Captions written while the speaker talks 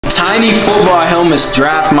Tiny Football Helmets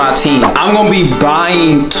draft my team. I'm gonna be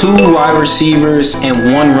buying 2 wide receivers and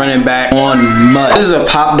 1 running back on mud. This is a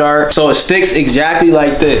pop dart, so it sticks exactly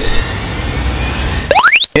like this.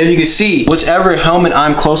 If you can see, whichever helmet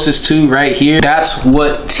I'm closest to right here, that's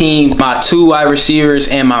what team my 2 wide receivers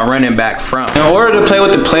and my running back from. In order to play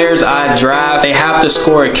with the players I draft, they have to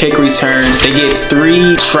score a kick return. They get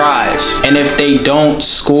 3 tries. And if they don't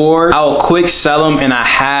score, I'll quick sell them and I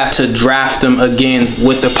have to draft them again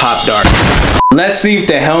with the pop dart. Let's see if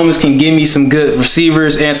the helmets can give me some good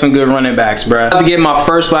receivers and some good running backs, bruh. I have to get my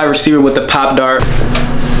first wide receiver with the pop dart.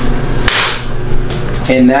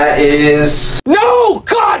 And that is... No!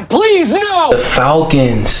 God, please, no! The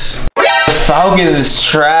Falcons. The Falcons is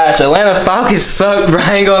trash. Atlanta Falcons suck, bro.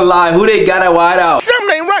 I ain't gonna lie. Who they got at wide out?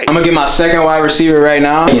 Something ain't right. I'm gonna get my second wide receiver right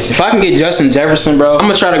now. If I can get Justin Jefferson, bro, I'm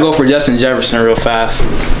gonna try to go for Justin Jefferson real fast.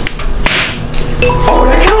 Oh,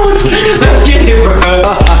 that counts. Let's get it, bro.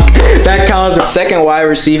 That counts. Second wide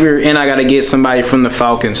receiver, and I gotta get somebody from the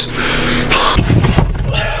Falcons.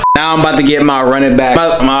 Now I'm about to get my running back.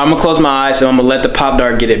 I'm gonna close my eyes, so I'm gonna let the pop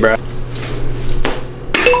dart get it, bro.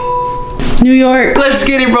 New York. Let's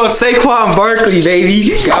get it, bro. Saquon Barkley, baby.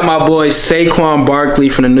 Got my boy Saquon Barkley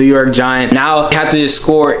from the New York Giants. Now I have to just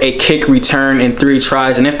score a kick return in 3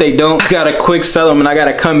 tries. And if they don't, I gotta quick sell them and I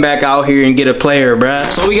gotta come back out here and get a player,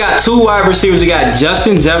 bruh. So we got 2 wide receivers. We got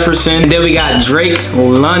Justin Jefferson, and then we got Drake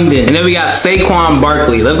London, and then we got Saquon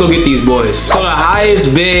Barkley. Let's go get these boys. So the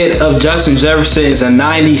highest bid of Justin Jefferson is a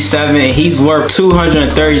 97, and he's worth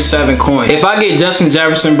 237 coins. If I get Justin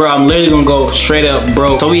Jefferson, bro, I'm literally gonna go straight up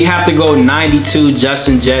broke. So we have to go 92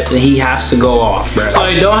 Justin Jets, and he has to go off, bro. So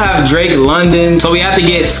they don't have Drake London, so we have to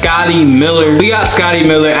get Scotty Miller. We got Scotty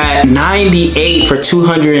Miller at 98 for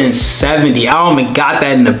 270. I don't even got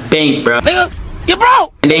that in the bank, bro. Nigga, you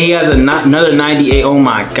broke. And then he has another 98. Oh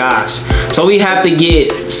my gosh. So we have to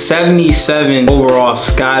get 77 overall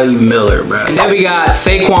Scotty Miller, bro. And then we got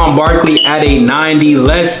Saquon Barkley at a 90.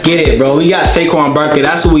 Let's get it, bro. We got Saquon Barkley.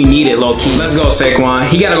 That's what we needed, low key. Let's go, Saquon.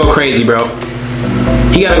 He gotta go crazy, bro.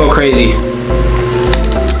 He gotta go crazy.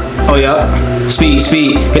 Oh, yeah. Speed,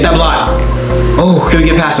 speed. Get that block. Oh, can we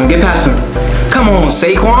get past him? Get past him. Come on,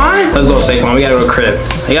 Saquon. Let's go, Saquon. We gotta go to the crib.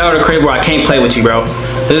 We gotta go to the crib where I can't play with you, bro.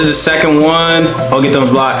 This is the second one. I'll get those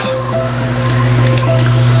blocks.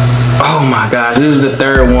 Oh my gosh, this is the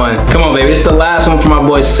 3rd one. Come on, baby. It's the last one for my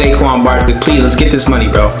boy Saquon Barkley. Please, let's get this money,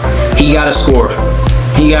 bro. He gotta score.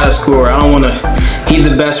 He gotta score. I don't wanna. He's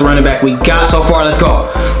the best running back we got so far. Let's go.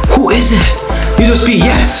 Who is it? Use your speed,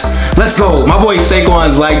 yes. Let's go. My boy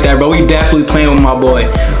Saquon's like that, bro. We definitely playing with my boy.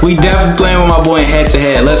 We definitely playing with my boy head to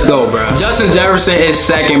head. Let's go, bro. Justin Jefferson is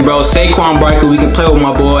second, bro. Saquon Barkley, we can play with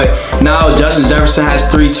my boy. Now Justin Jefferson has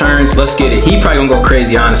 3 turns. Let's get it. He probably gonna go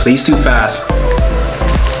crazy, honestly. He's too fast.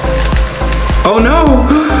 Oh no.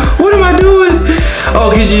 What am I doing? Oh,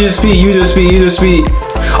 cause use your speed, use your speed, use your speed.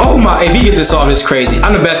 Oh my, if he gets this off, it's crazy.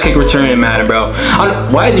 I'm the best kick return in Madden, bro.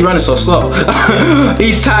 Why is he running so slow?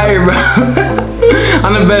 He's tired, bro.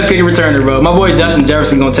 I'm the best kick returner, bro. My boy Justin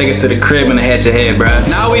Jefferson gonna take us to the crib in the head-to-head, bro.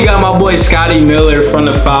 Now we got my boy Scotty Miller from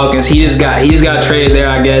the Falcons. He just got traded there,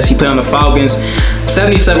 I guess. He played on the Falcons.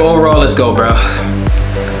 77 overall, let's go, bro.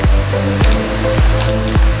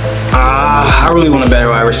 I really want a better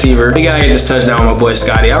wide receiver. We gotta get this touchdown with my boy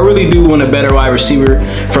Scotty. I really do want a better wide receiver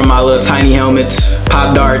from my little tiny helmets,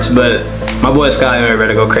 pop darts, but my boy Scotty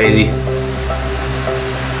better go crazy.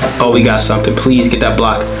 Oh, we got something. Please get that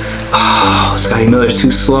block. Oh, Scotty Miller's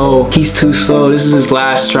too slow. He's too slow. This is his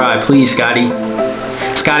last try. Please, Scotty.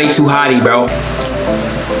 Scotty too hotty, bro.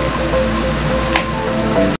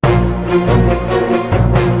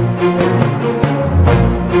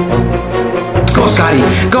 Go, Scotty,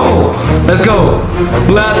 go! Let's go!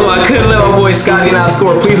 Last one, I couldn't let my boy Scotty not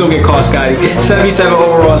score. Please don't get caught, Scotty. 77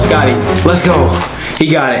 overall, Scotty. Let's go. He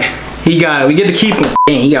got it. He got it. We get to keep him.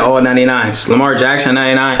 Dang, he got all 99s. Lamar Jackson,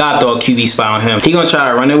 99. Gotta throw a QB spot on him. He gonna try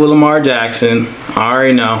to run it with Lamar Jackson. I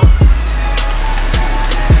already know.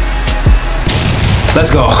 Let's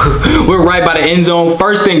go. We're right by the end zone.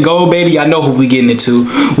 First and goal, baby. I know who we getting it to.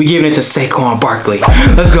 We giving it to Saquon Barkley.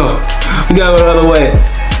 Let's go. We gotta go the other way.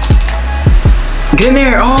 Get in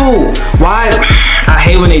there. Oh, why? I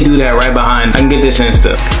hate when they do that right behind. I can get this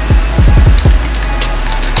insta.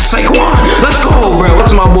 Saquon, let's go, bro.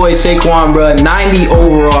 What's my boy Saquon, bro? 90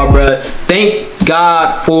 overall, bro. Thank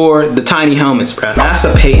God for the tiny helmets, bro. That's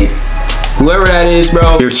a Peyton. Whoever that is,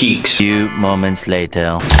 bro, your cheeks. Few moments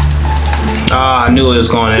later. Ah, I knew it was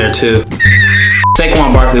going there too.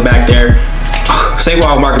 Saquon Barkley back there.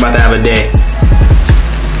 Saquon Barkley about to have a day.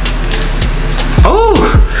 Oh,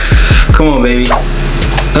 come on, baby.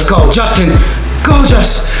 Let's go, Justin. Go,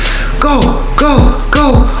 Justin. Go, go,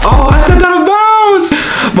 go. Oh, I stepped out of bounds.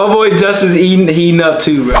 My boy Justin's heating up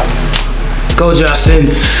too, bro. Go, Justin.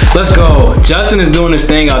 Let's go. Justin is doing his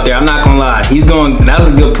thing out there. I'm not gonna lie. He's going, that's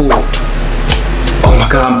a good pool. Oh my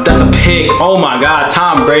God, that's a pick. Oh my God,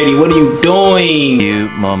 Tom Brady, what are you doing? Few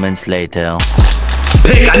moments later.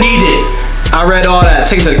 Pick, I need it. I read all that.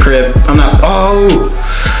 Take it to the crib. I'm not, oh.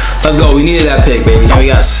 Let's go, we needed that pick, baby. Now we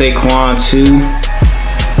got Saquon too.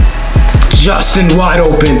 Justin wide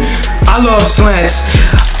open. I love slants.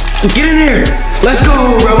 Get in there. Let's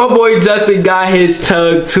go, bro. My boy Justin got his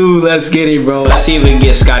tug too. Let's get it, bro. Let's see if we can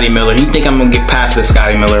get Scotty Miller. You think I'm gonna get past the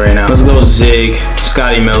Scotty Miller right now? Let's go zig.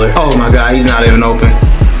 Scotty Miller. Oh my God, he's not even open.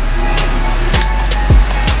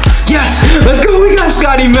 Yes, let's go. We got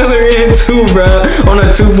Scotty Miller in too, bro. On a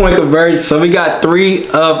 2-point conversion. So we got 3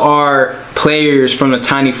 of our players from the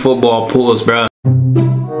tiny football pools, bro.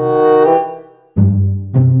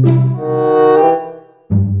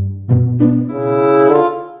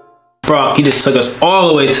 Bro, he just took us all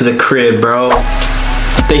the way to the crib, bro.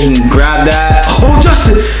 I think he can grab that. Oh,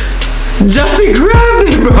 Justin! Justin grabbed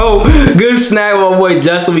it, bro. Good snag, my boy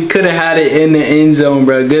Justin. We could have had it in the end zone,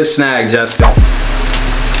 bro. Good snag, Justin.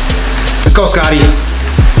 Let's go, Scotty.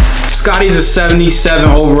 Scotty's a 77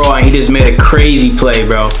 overall, and he just made a crazy play,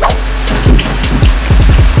 bro.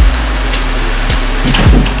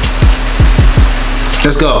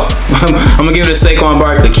 Let's go. I'm gonna give it to Saquon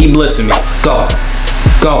Barkley. Keep blitzing me. Go.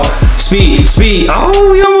 Go. Speed. Speed.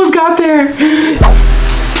 Oh, we almost got there.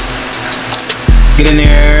 Get in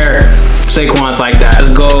there. Saquon's like that.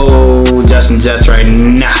 Let's go. Justin Jets right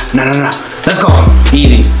now. Nah. Let's go.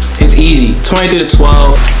 Easy. It's easy.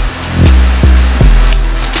 23-12.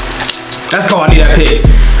 Let's go. I need that pick.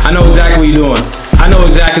 I know exactly what you're doing. I know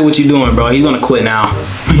exactly what you're doing, bro. He's gonna quit now.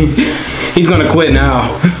 He's gonna quit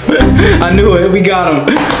now. I knew it. We got him.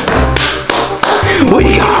 We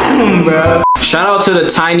got him, bro. Shout out to the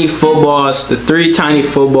tiny footballs, the 3 tiny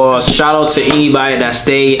footballs. Shout out to anybody that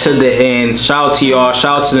stayed to the end. Shout out to y'all.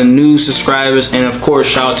 Shout out to the new subscribers. And of course,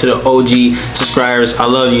 shout out to the OG subscribers. I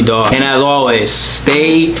love you, dog. And as always,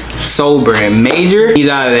 stay sober. And Major, he's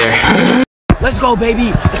out of there. Let's go,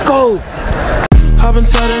 baby. Let's go. Hop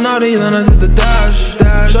inside an Audi, then I hit the dash.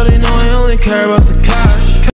 Shawty know I only care about the cash.